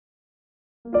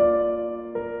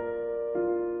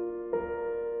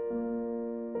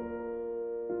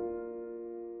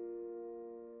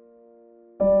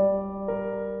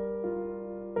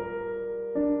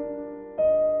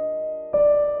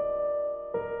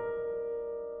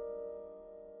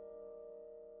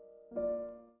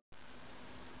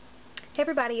Hey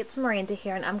everybody, it's Miranda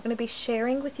here, and I'm going to be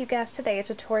sharing with you guys today a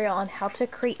tutorial on how to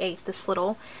create this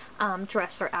little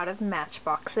dresser out of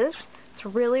matchboxes. It's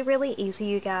really easy,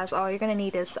 you guys. All you're going to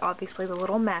need is obviously the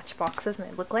little matchboxes, and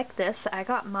they look like this. I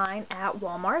got mine at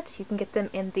Walmart. You can get them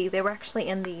in they were actually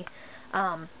in the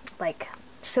like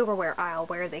silverware aisle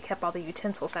where they kept all the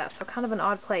utensils at, so kind of an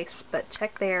odd place, but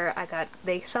check there.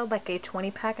 They sell like a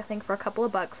 20 pack I think for a couple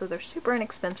of bucks, so they're super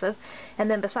inexpensive. And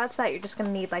then besides that, you're just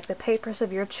going to need like the papers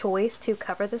of your choice to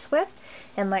cover this with,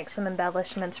 and like some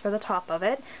embellishments for the top of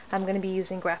it. I'm going to be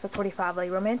using Graphic 45 Le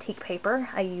Romantique paper.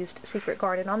 I used Secret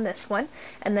Garden on this one.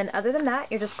 And then other than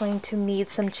that, you're just going to need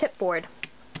some chipboard.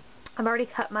 I've already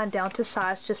cut mine down to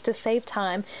size just to save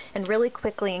time, and really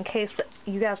quickly, in case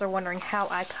you guys are wondering how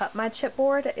I cut my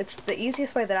chipboard, it's the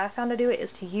easiest way that I found to do it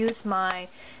is to use my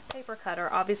paper cutter.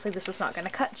 Obviously this is not going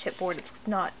to cut chipboard, it's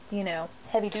not, you know,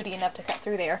 heavy duty enough to cut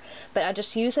through there, but I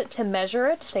just use it to measure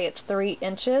it. Say it's 3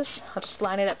 inches, I'll just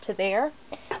line it up to there,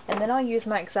 and then I'll use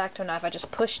my X-Acto knife. I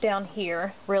just push down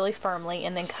here really firmly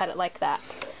and then cut it like that.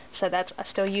 So that's, I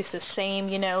still use the same,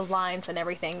 you know, lines and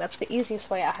everything. That's the easiest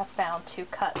way I have found to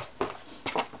cut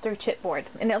through chipboard.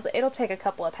 And it'll take a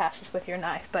couple of passes with your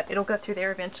knife, but it'll go through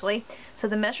there eventually. So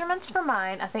the measurements for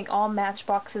mine, I think all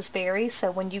matchboxes vary,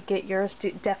 so when you get yours,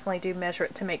 definitely do measure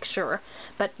it to make sure.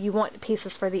 But you want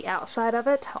pieces for the outside of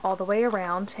it all the way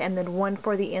around, and then one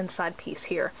for the inside piece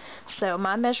here. So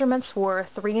my measurements were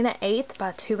 3 1/8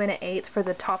 by 2 1/8 for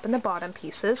the top and the bottom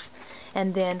pieces,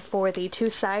 and then for the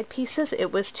two side pieces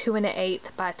it was 2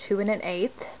 1/8 by 2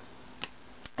 1/8.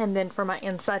 And then for my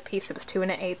inside piece it was 2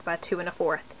 1/8 by 2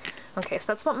 1/4. Okay, so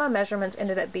that's what my measurements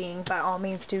ended up being. By all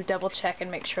means, do double check and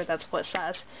make sure that's what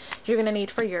size you're going to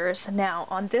need for yours. Now,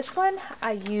 on this one,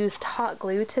 I used hot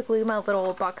glue to glue my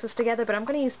little boxes together, but I'm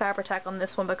going to use Fabri-Tac on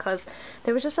this one because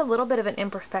there was just a little bit of an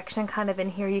imperfection kind of in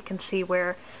here. You can see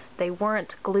where they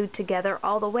weren't glued together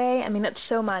all the way. I mean, it's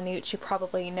so minute,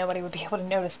 nobody would be able to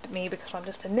notice but me because I'm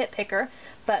just a nitpicker,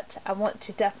 but I want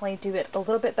to definitely do it a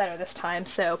little bit better this time.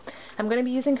 So I'm going to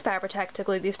be using Fabri-Tac to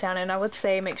glue these down, and I would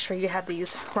say make sure you have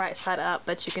these right side up,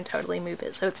 but you can totally move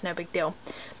it, so it's no big deal.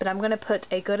 But I'm going to put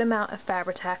a good amount of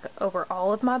Fabri-Tac over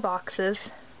all of my boxes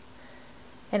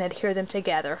and adhere them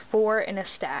together, 4 in a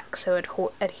stack. So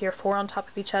adhere 4 on top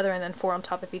of each other and then 4 on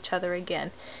top of each other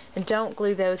again. And don't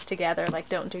glue those together, like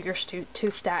don't do your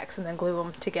 2 stacks and then glue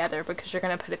them together, because you're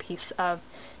going to put a piece of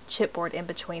chipboard in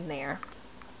between there.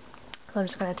 So I'm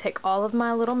just going to take all of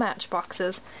my little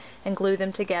matchboxes and glue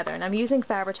them together. And I'm using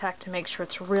Fabri-Tac to make sure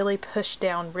it's really pushed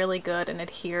down really good and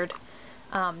adhered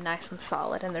nice and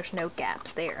solid, and there's no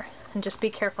gaps there. And just be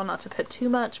careful not to put too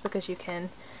much, because you can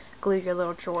glue your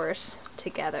little drawers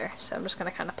together. So I'm just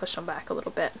going to kind of push them back a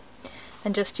little bit.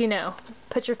 And just, you know,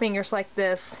 put your fingers like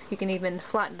this. You can even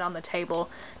flatten it on the table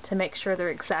to make sure they're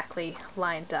exactly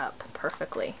lined up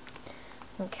perfectly.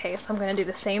 Okay, so I'm going to do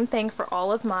the same thing for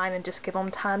all of mine and just give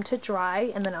them time to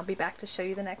dry, and then I'll be back to show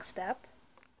you the next step.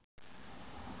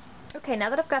 Okay, now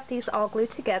that I've got these all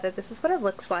glued together, this is what it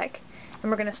looks like. And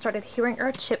we're going to start adhering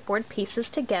our chipboard pieces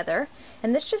together.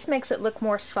 And this just makes it look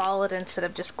more solid instead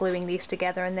of just gluing these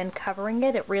together and then covering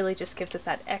it. It really just gives it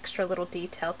that extra little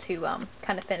detail to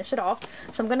kind of finish it off.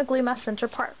 So I'm going to glue my center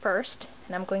part first,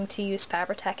 and I'm going to use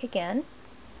Fabri-Tac again.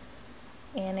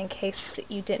 And in case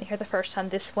you didn't hear the first time,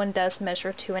 this one does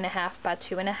measure 2 1/2 by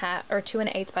 2 1/2, or 2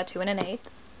 1/8 by 2 1/8.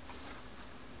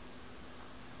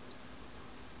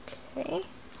 Okay.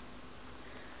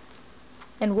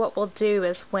 And what we'll do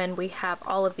is when we have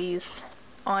all of these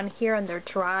on here and they're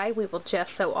dry, we will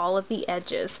gesso all of the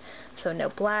edges, so no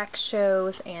black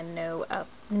shows and no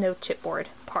chipboard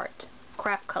part.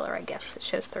 Craft color, I guess, it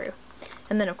shows through.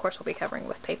 And then of course we'll be covering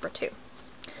with paper too.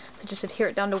 So just adhere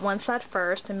it down to one side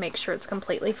first and make sure it's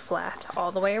completely flat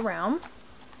all the way around.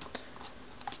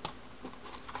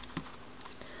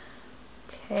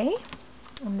 Okay,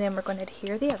 and then we're going to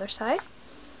adhere the other side.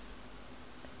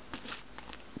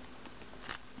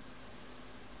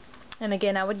 And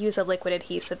again, I would use a liquid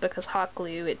adhesive, because hot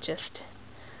glue, it just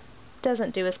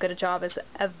doesn't do as good a job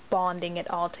of bonding it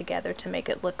all together to make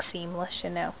it look seamless,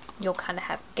 you know. You'll kind of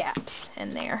have gaps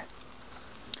in there.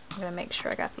 I'm going to make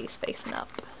sure I got these facing up.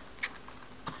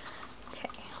 Okay.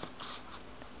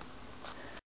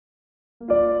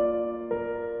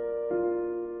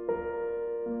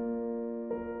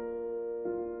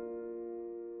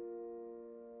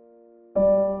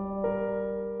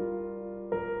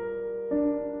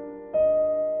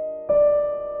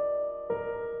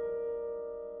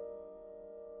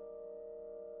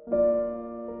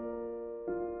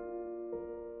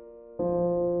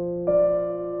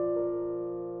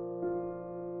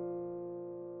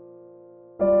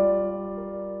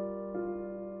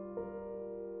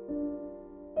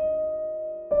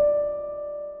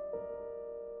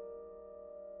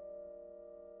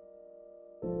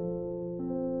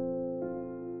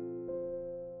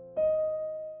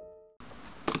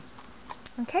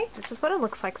 Okay, this is what it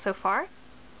looks like so far.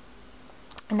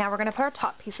 And now we're going to put our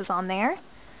top pieces on there.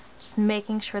 Just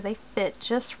making sure they fit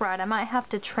just right. I might have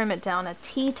to trim it down a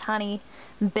tiny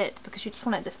bit because you just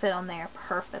want it to fit on there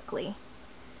perfectly.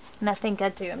 And I think I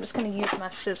do. I'm just going to use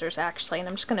my scissors actually, and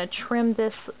I'm just going to trim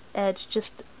this edge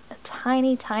just a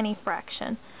tiny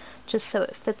fraction just so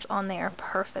it fits on there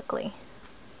perfectly.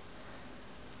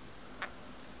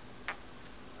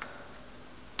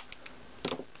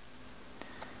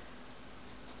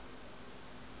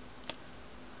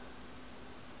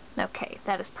 Okay,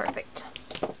 that is perfect.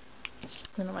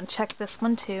 And I'm going to check this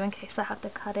one too in case I have to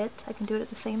cut it. I can do it at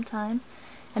the same time.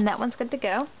 And that one's good to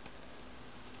go.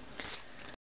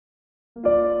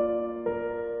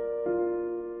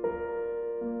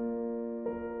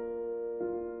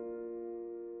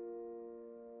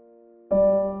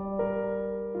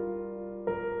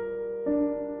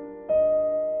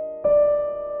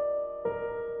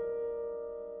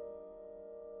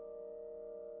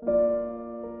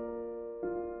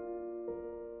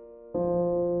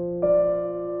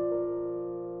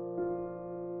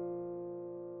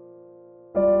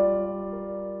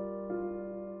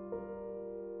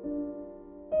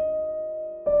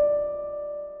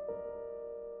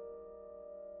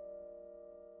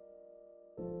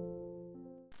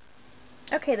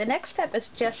 Okay, the next step is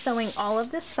just sewing all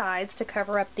of the sides to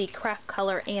cover up the craft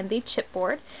color and the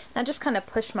chipboard. And I just kind of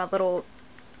push my little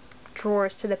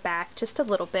drawers to the back just a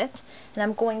little bit. And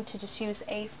I'm going to just use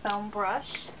a foam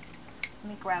brush.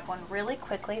 Let me grab one really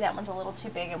quickly. That one's a little too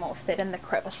big and won't fit in the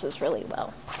crevices really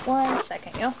well. 1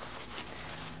 second, y'all.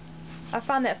 I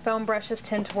find that foam brushes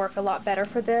tend to work a lot better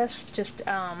for this. Just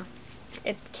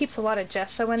it keeps a lot of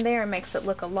gesso in there and makes it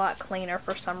look a lot cleaner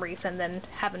for some reason than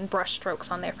having brush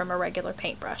strokes on there from a regular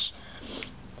paintbrush.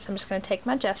 So I'm just going to take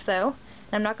my gesso,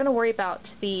 and I'm not going to worry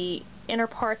about the inner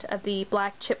part of the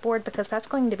black chipboard because that's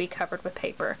going to be covered with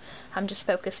paper. I'm just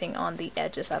focusing on the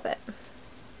edges of it.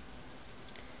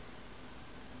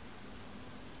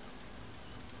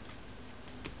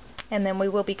 And then we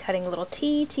will be cutting little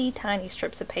tiny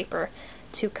strips of paper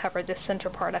to cover this center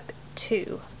part up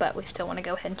too, but we still want to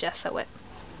go ahead and gesso it.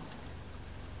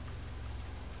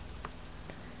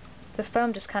 The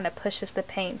foam just kind of pushes the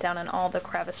paint down in all the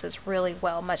crevices really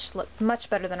well, much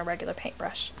better than a regular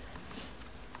paintbrush.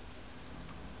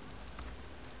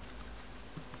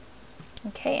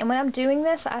 Okay, and when I'm doing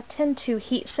this, I tend to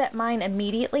heat set mine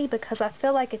immediately because I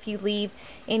feel like if you leave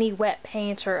any wet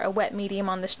paint or a wet medium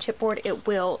on this chipboard, it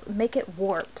will make it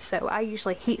warp. So I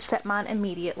usually heat set mine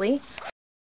immediately.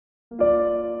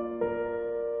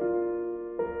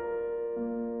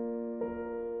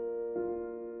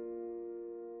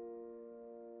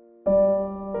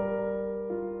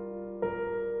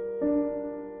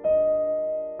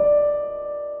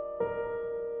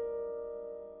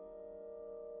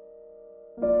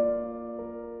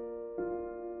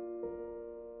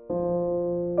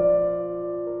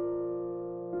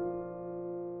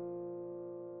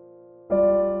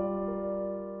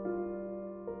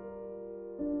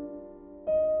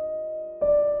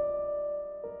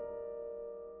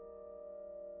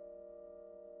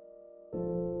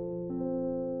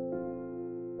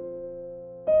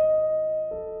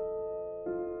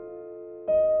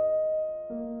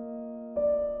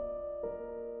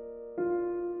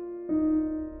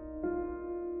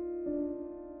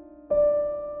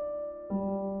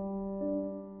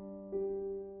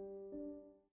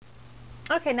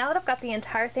 Okay, now that I've got the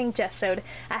entire thing gessoed,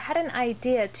 I had an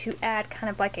idea to add kind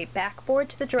of like a backboard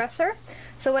to the dresser.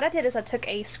 So what I did is I took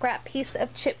a scrap piece of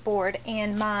chipboard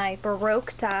and my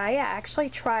Baroque die. I actually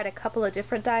tried a couple of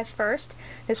different dies first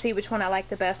to see which one I liked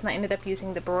the best, and I ended up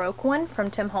using the Baroque one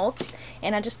from Tim Holtz.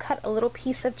 And I just cut a little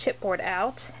piece of chipboard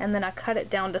out, and then I cut it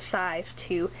down to size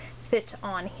to fit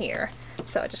on here.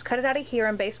 So I just cut it out of here,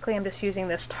 and basically I'm just using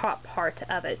this top part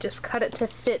of it. Just cut it to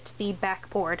fit the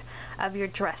backboard of your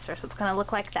dresser, so it's going to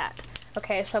look like that.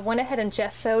 Okay, so I went ahead and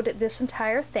gessoed this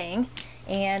entire thing,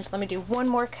 and let me do one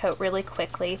more coat really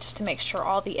quickly just to make sure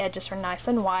all the edges are nice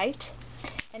and white.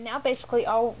 And now basically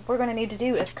all we're going to need to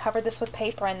do is cover this with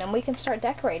paper, and then we can start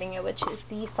decorating it, which is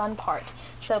the fun part.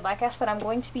 So like I said, I'm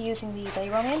going to be using the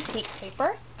Bayron Antique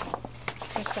paper.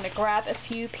 I'm just going to grab a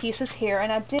few pieces here,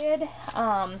 and I did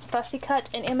fussy cut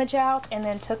an image out and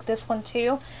then took this one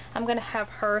too. I'm going to have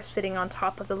her sitting on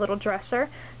top of the little dresser.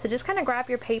 So just kind of grab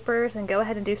your papers and go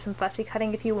ahead and do some fussy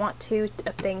cutting if you want to,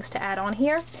 of things to add on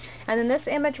here. And then this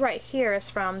image right here is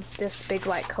from this big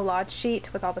like collage sheet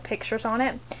with all the pictures on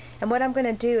it. And what I'm going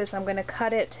to do is I'm going to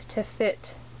cut it to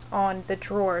fit on the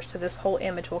drawer, so this whole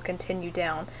image will continue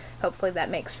down. Hopefully that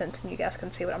makes sense and you guys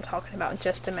can see what I'm talking about in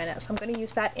just a minute. So I'm going to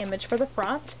use that image for the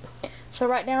front. So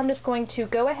right now I'm just going to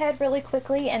go ahead really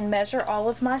quickly and measure all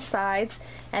of my sides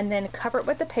and then cover it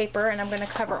with the paper, and I'm going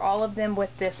to cover all of them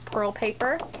with this pearl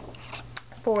paper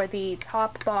for the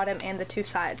top, bottom, and the two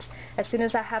sides. As soon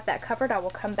as I have that covered, I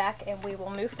will come back and we will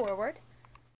move forward.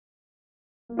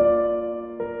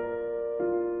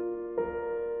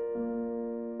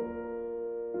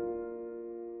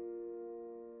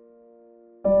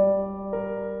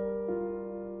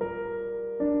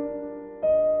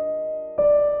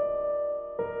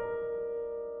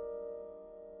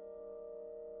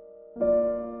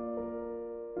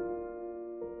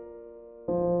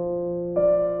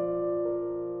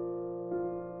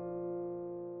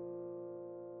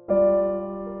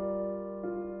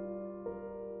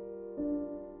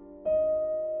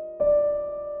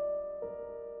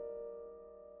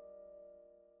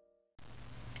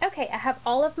 Okay, I have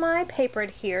all of my paper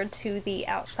adhered to the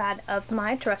outside of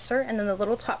my dresser and then the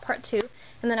little top part too.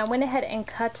 And then I went ahead and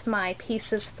cut my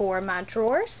pieces for my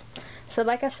drawers. So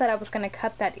like I said, I was going to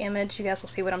cut that image, you guys will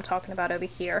see what I'm talking about over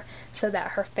here, so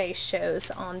that her face shows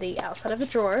on the outside of the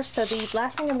drawer. So the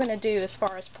last thing I'm going to do as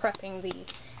far as prepping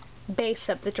the base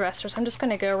of the dressers, I'm just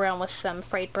going to go around with some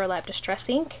frayed burlap distress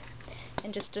ink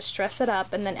and just distress it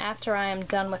up, and then after I am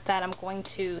done with that, I'm going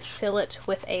to seal it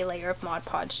with a layer of Mod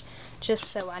Podge,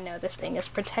 just so I know this thing is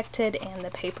protected and the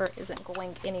paper isn't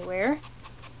going anywhere.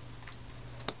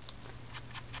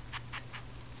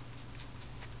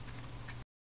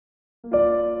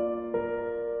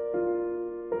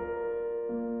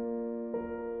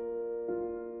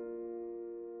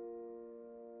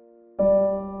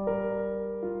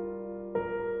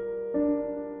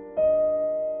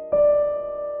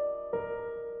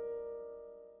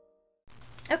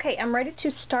 Okay, I'm ready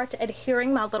to start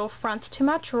adhering my little fronts to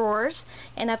my drawers,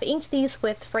 and I've inked these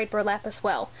with frayed burlap as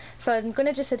well. So I'm going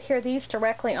to just adhere these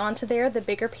directly onto there, the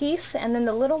bigger piece, and then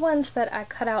the little ones that I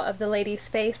cut out of the lady's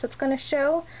face that's going to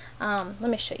show, let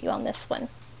me show you on this one.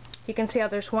 You can see how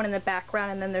there's one in the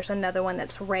background and then there's another one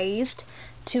that's raised.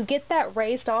 To get that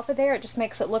raised off of there, it just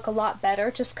makes it look a lot better.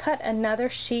 Just cut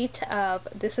another sheet of,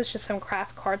 this is just some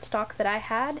craft cardstock that I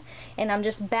had, and I'm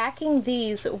just backing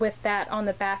these with that on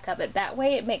the back of it. That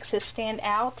way it makes it stand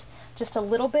out just a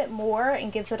little bit more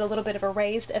and gives it a little bit of a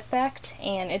raised effect,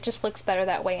 and it just looks better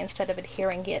that way instead of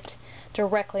adhering it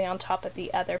directly on top of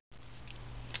the other.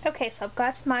 Okay, so I've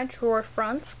got my drawer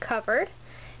fronts covered.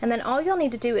 And then all you'll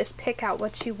need to do is pick out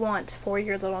what you want for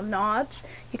your little nods.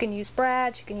 You can use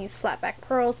brads, you can use flat back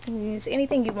pearls, you can use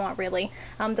anything you want really.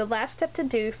 The last step to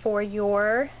do for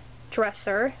your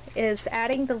dresser is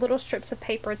adding the little strips of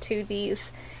paper to these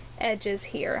edges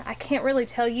here. I can't really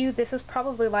tell you, this is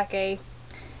probably like a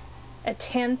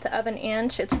 1/10 of an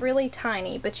inch. It's really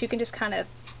tiny, but you can just kind of,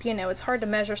 you know, it's hard to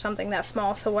measure something that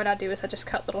small, so what I do is I just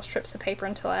cut little strips of paper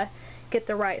until I get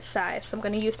the right size. So I'm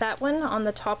going to use that one on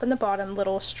the top and the bottom,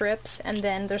 little strips, and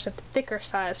then there's a thicker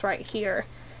size right here,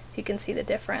 if you can see the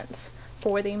difference,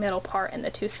 for the middle part and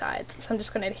the two sides. So I'm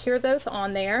just going to adhere those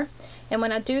on there, and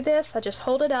when I do this, I just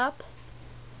hold it up,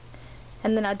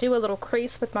 and then I do a little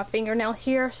crease with my fingernail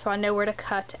here so I know where to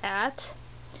cut at.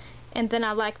 And then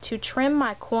I like to trim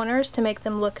my corners to make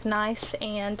them look nice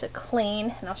and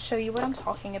clean, and I'll show you what I'm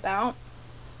talking about.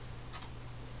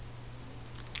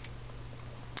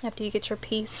 After you get your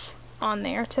piece on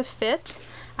there to fit,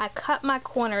 I cut my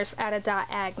corners at a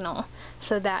diagonal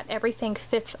so that everything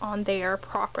fits on there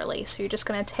properly. So you're just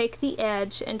going to take the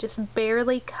edge and just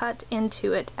barely cut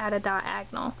into it at a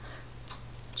diagonal,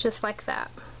 just like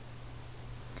that.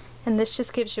 And this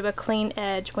just gives you a clean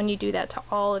edge when you do that to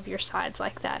all of your sides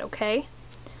like that, okay?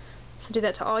 So do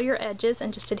that to all your edges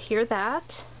and just adhere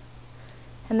that.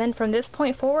 And then from this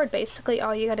point forward, basically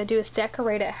all you got to do is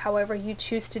decorate it however you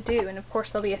choose to do. And of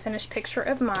course there'll be a finished picture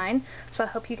of mine. So I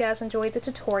hope you guys enjoyed the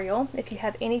tutorial. If you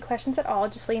have any questions at all,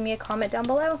 just leave me a comment down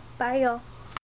below. Bye y'all.